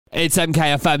It's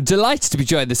MKFM. Delighted to be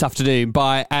joined this afternoon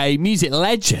by a music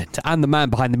legend and the man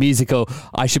behind the musical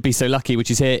I Should Be So Lucky, which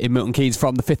is here in Milton Keynes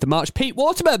from the 5th of March. Pete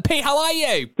Waterman. Pete, how are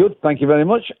you? Good, thank you very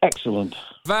much. Excellent.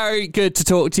 Very good to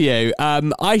talk to you.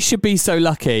 I Should Be So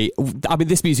Lucky. I mean,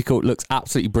 this musical looks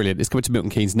absolutely brilliant. It's coming to Milton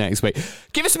Keynes next week.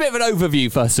 Give us a bit of an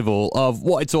overview, first of all, of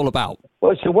what it's all about.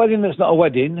 Well, it's a wedding that's not a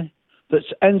wedding. That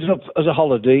ends up as a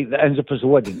holiday, that ends up as a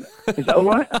wedding. Is that all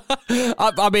right?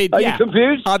 I mean, Are yeah. you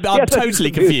confused? I'm Yes,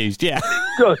 totally confused, yeah.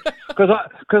 Good, because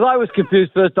I was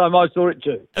confused first time I saw it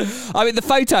too. I mean, the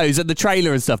photos and the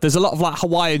trailer and stuff, there's a lot of like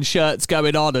Hawaiian shirts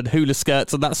going on and hula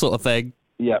skirts and that sort of thing.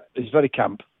 Yeah, it's very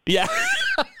camp. Yeah.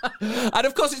 And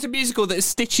of course, it's a musical that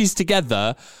stitches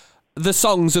together the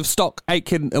songs of Stock,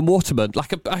 Aitken and Waterman,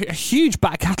 like a huge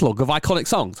back catalogue of iconic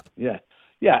songs. Yeah.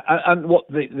 Yeah, and what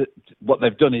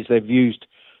they've done is they've used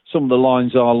some of the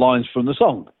lines are lines from the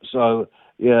song. So,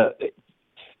 yeah,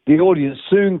 the audience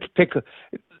soon pick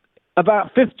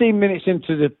about 15 minutes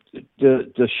into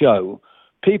the show,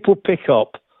 people pick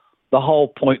up the whole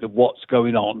point of what's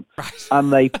going on,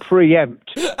 and they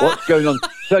preempt what's going on.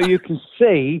 So you can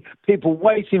see people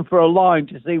waiting for a line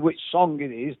to see which song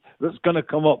it is that's going to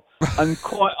come up. And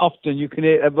quite often you can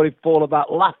hear everybody fall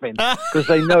about laughing because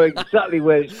they know exactly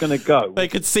where it's going to go. They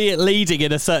could see it leading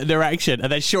in a certain direction, and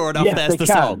then sure enough, there's the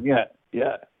song.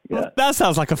 Yeah. Well, that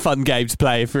sounds like a fun game to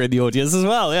play if you're in the audience as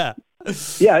well, yeah.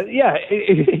 Yeah,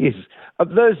 it is.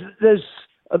 There's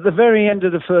at the very end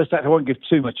of the first act, I won't give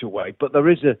too much away, but there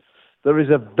is a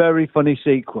very funny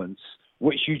sequence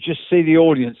which you just see the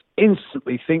audience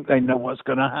instantly think they know what's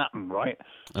going to happen, right?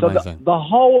 Amazing. So the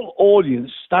whole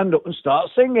audience stand up and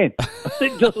start singing.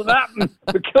 It doesn't happen.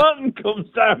 The curtain comes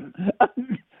down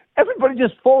and everybody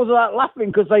just falls out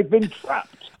laughing because they've been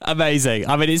trapped. Amazing.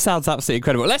 I mean, it sounds absolutely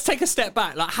incredible. Let's take a step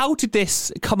back. Like, how did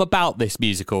this come about, this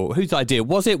musical? Whose idea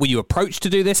was it? Were you approached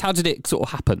to do this? How did it sort of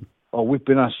happen? Oh, we've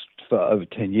been asked for over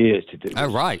 10 years to do this.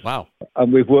 Oh, right. Wow.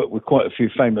 And we've worked with quite a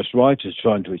few famous writers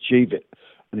trying to achieve it.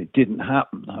 And it didn't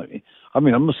happen. I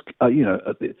mean, I must, at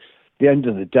the end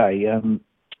of the day,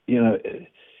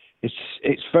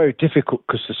 it's very difficult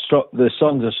because the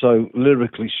songs are so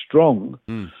lyrically strong.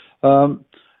 Debbie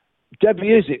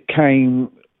Izzet came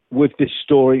with this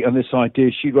story and this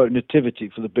idea. She wrote Nativity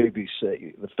for the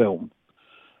BBC, the film,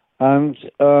 and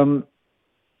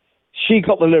she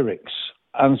got the lyrics.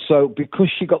 And so, because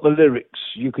she got the lyrics,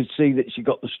 you could see that she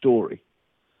got the story.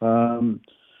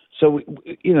 So,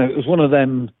 it was one of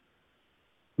them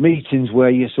meetings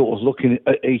where you're sort of looking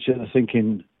at each other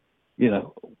thinking,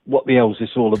 what the hell's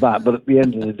this all about? But at the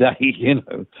end of the day,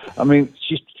 I mean,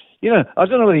 I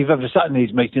don't know whether you've ever sat in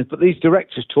these meetings, but these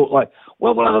directors talk like,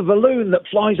 well, we'll have a balloon that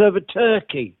flies over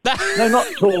Turkey. No, not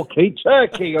Turkey,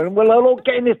 Turkey. And we'll all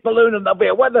get in this balloon and there'll be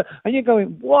a weather. And you're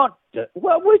going, what are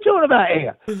we talking about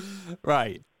here?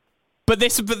 Right. But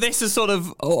this has sort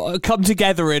of come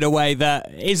together in a way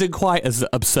that isn't quite as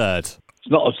absurd. It's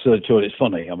not absurd at all. It's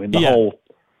funny. I mean, the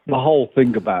whole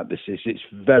thing about this is it's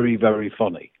very, very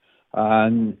funny,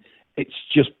 and it's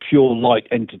just pure light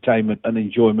entertainment and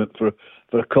enjoyment for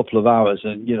a couple of hours.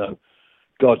 And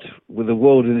God, with the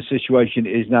world in the situation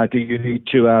it is now, do you need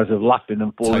 2 hours of laughing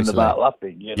and falling about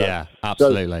laughing? Yeah,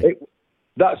 absolutely.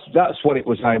 So that's what it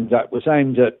was aimed at. It was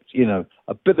aimed at,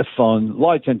 a bit of fun,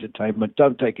 light entertainment.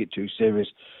 Don't take it too serious.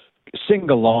 Sing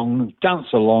along, dance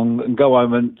along, and go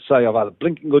home and say, I've had a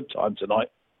blinking good time tonight.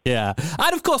 Yeah.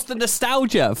 And of course, the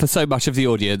nostalgia for so much of the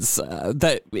audience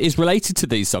that is related to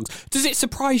these songs. Does it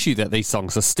surprise you that these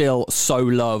songs are still so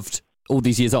loved all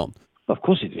these years on? Of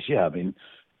course it is, yeah. I mean,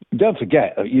 don't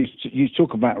forget, you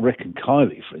talk about Rick and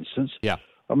Kylie, for instance. Yeah.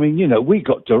 I mean, we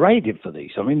got derided for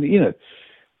these. I mean,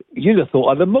 you'd have thought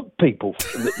I'd have mugged people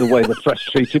the way the press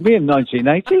treated me in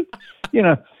 1980.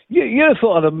 You'd have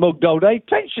thought I'd have mugged old age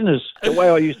pensioners the way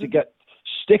I used to get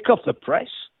stick off the press.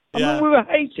 I mean, we were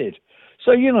hated.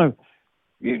 So,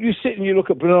 you sit and you look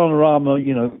at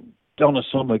Bananarama, Donna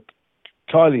Summer,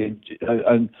 Kylie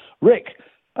and Rick,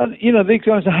 and, these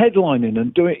guys are headlining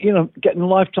and doing, getting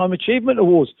Lifetime Achievement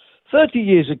Awards. 30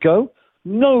 years ago,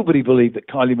 nobody believed that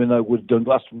Kylie Minogue would have done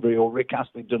Glastonbury or Rick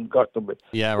Astley done Glastonbury.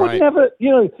 Yeah, right. There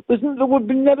would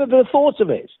be never been a thought of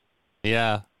it.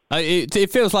 Yeah.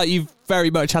 It feels like you've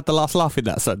very much had the last laugh in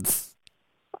that sense.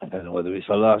 I don't know whether it's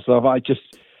the last laugh. I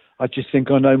just think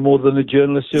I know more than the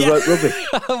journalist who wrote rubbish.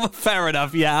 Fair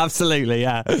enough. Yeah, absolutely.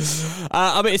 Yeah.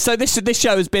 So this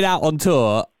show has been out on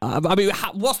tour.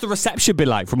 What's the reception been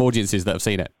like from audiences that have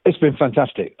seen it? It's been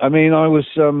fantastic. I mean, I was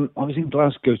in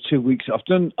Glasgow 2 weeks.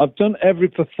 I've done every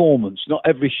performance, not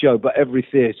every show, but every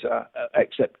theatre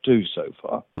except 2 so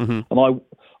far. Mm-hmm. And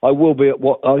I will be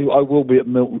at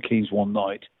Milton Keynes one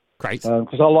night. Great.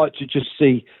 Because I like to just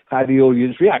see how the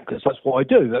audience react, because that's what I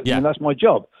do. I mean, that's my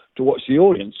job, to watch the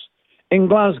audience. In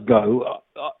Glasgow,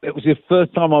 it was the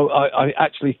first time I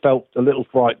actually felt a little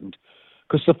frightened,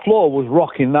 because the floor was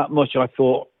rocking that much. I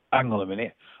thought, hang on a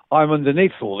minute, I'm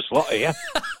underneath all this lot here.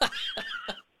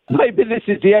 Maybe this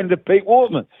is the end of Pete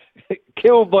Waterman.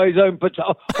 Killed by his own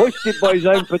petard, hoisted by his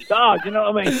own petard, you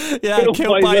know what I mean? Yeah,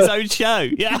 killed by his own show.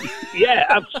 Yeah. Yeah,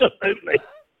 absolutely.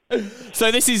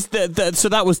 So this is so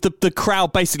that was the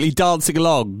crowd basically dancing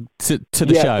along to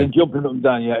the show. And jumping up and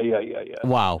down. Yeah.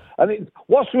 Wow. And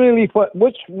what's really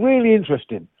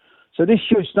interesting. So this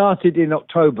show started in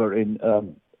October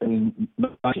in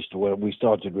Manchester, where we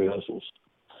started rehearsals.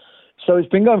 So it's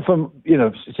been going from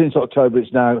since October.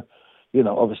 It's now,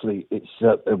 obviously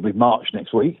it'll be March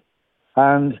next week,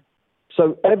 and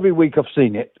so every week I've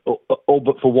seen it, all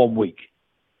but for 1 week.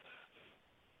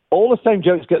 All the same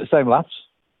jokes get the same laughs.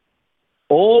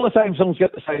 All the same songs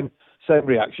get the same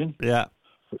reaction. Yeah.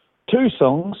 2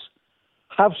 songs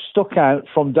have stuck out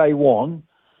from day one,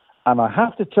 and I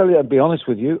have to tell you, and be honest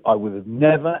with you, I would have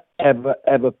never, ever,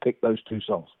 ever picked those 2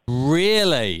 songs.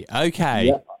 Really? Okay.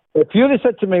 Yeah. If you'd have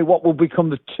said to me what will become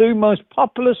the 2 most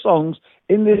popular songs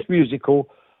in this musical,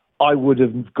 I would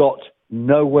have got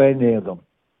nowhere near them.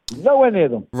 Nowhere near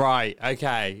them. Right,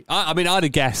 okay. I mean, I'd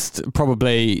have guessed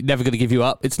probably Never Gonna Give You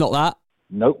Up. It's not that.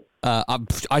 Nope.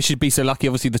 I Should Be So Lucky,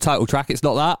 obviously the title track. It's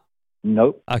not that.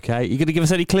 Nope. Okay, you going to give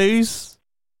us any clues?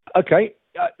 Okay.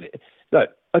 No.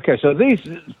 Okay, so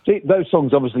those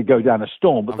songs obviously go down a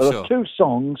storm, but there are 2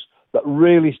 songs that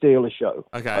really steal a show.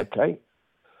 Okay.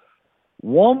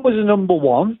 One was a number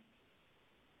 1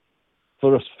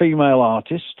 for a female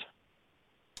artist,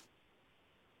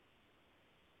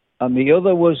 and the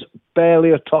other was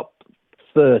barely a top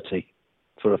 30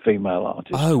 for a female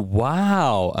artist. Oh,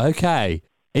 wow. Okay.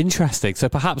 Interesting. So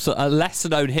perhaps a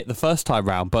lesser-known hit the first time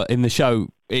round, but in the show,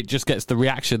 it just gets the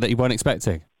reaction that you weren't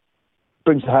expecting.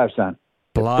 Brings the house down.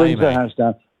 Blimey. Brings the house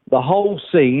down. The whole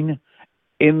scene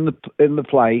in the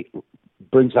play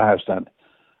brings the house down.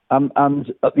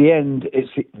 And at the end, it's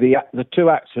the 2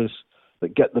 actors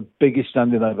that get the biggest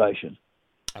standing ovation.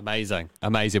 Amazing.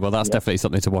 Well, that's definitely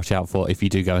something to watch out for if you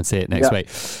do go and see it next week.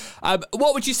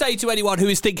 What would you say to anyone who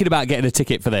is thinking about getting a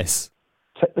ticket for this?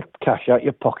 Take the cash out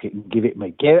your pocket and give it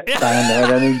me. Get it down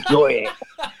there and enjoy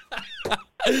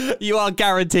it. You are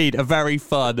guaranteed a very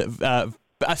fun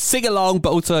a sing-along, but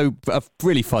also a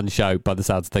really fun show by the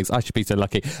sounds of things. I Should Be So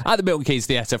Lucky at the Milton Keynes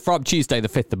Theatre from Tuesday the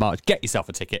 5th of March. Get yourself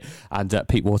a ticket. And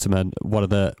Pete Waterman, one of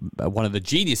the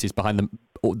geniuses behind the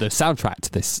soundtrack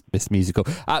to this musical.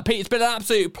 Pete, it's been an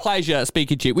absolute pleasure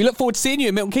speaking to you. We look forward to seeing you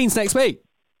in Milton Keynes next week.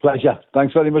 Pleasure.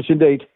 Thanks very much indeed.